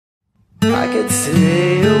I could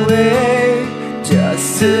stay awake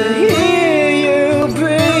just to hear you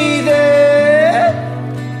breathing,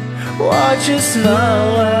 watch you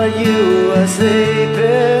smile while you are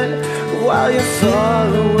sleeping, while you're far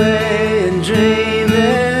away and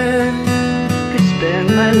dreaming. Could spend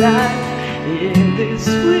my life in this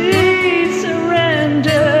sweet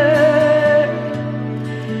surrender.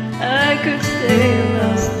 I could stay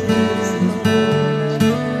lost in this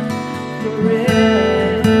moment forever.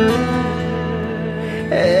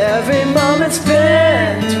 Every moment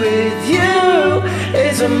spent with you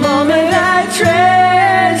is a moment I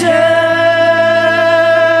treasure.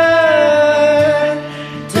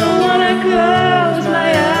 Don't wanna close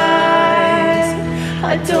my eyes,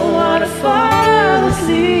 I don't wanna fall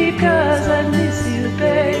asleep, 'cause I miss you,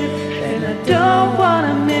 babe, and I don't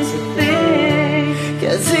wanna miss a thing.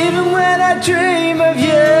 'Cause even when I dream of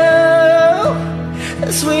you,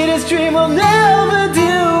 the sweetest dream will never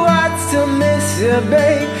do. I still miss you,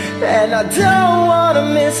 babe, and I don't wanna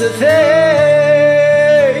miss a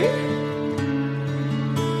thing.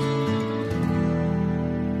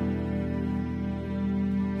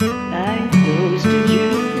 I'm close to you,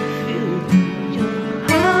 feel your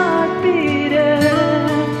heart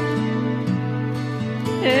beating,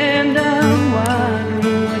 and I'm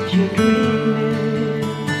wondering what you're dreaming,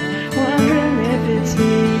 wondering if it's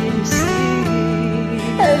me you see.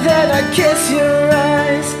 And then I kiss your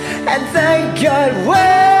eyes, and thank God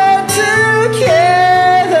we're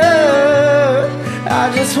together. I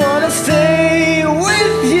just wanna stay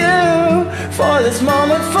with you for this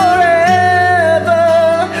moment forever,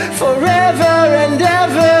 forever and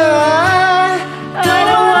ever. I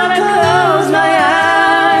don't wanna close my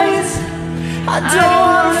eyes, I don't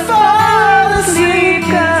wanna fall asleep,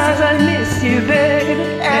 'cause I miss you, babe,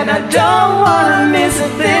 and I don't wanna miss a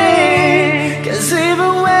thing. 'Cause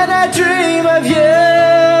even when I dream of you,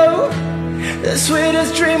 the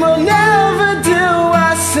sweetest dream will never do.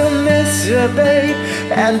 I still miss you, babe,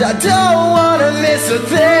 and I don't wanna miss a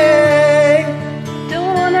thing.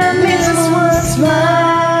 don't wanna miss one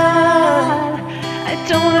smile, I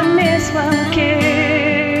don't wanna miss one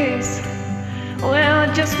kiss. Well, I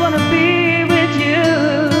just wanna be with you,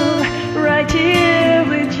 right here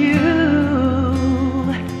with you.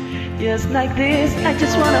 Just like this, I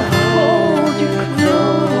just wanna hold you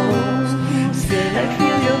close. I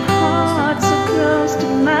feel your heart so close to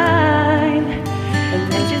mine, and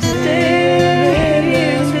just stay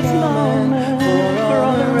in this moment for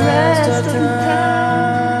all the rest of the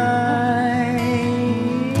time.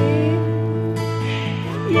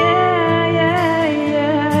 Yeah, yeah,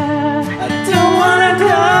 yeah. I don't wanna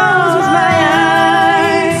close my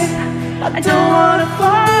eyes, I don't wanna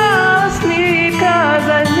fall asleep, 'cause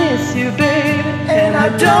I miss you, babe, and I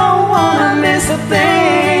don't wanna miss a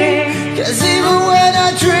thing. 'Cause even when I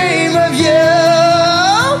dream of you,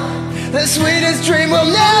 the sweetest dream will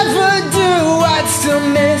never do. I'd still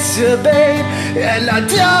miss you, babe, and I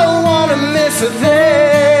don't wanna miss a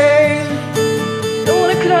thing. don't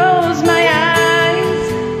wanna close my eyes,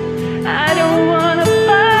 I don't wanna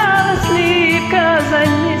fall asleep, 'cause I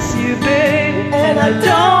miss you, babe, And I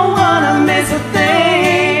don't wanna miss a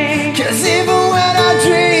thing. 'Cause even when I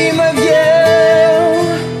dream of you,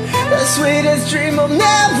 the sweetest dream will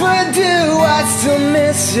never do. I still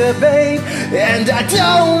miss you, babe, and I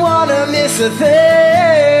don't wanna miss a thing.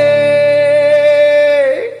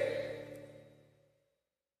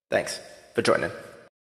 Thanks for joining.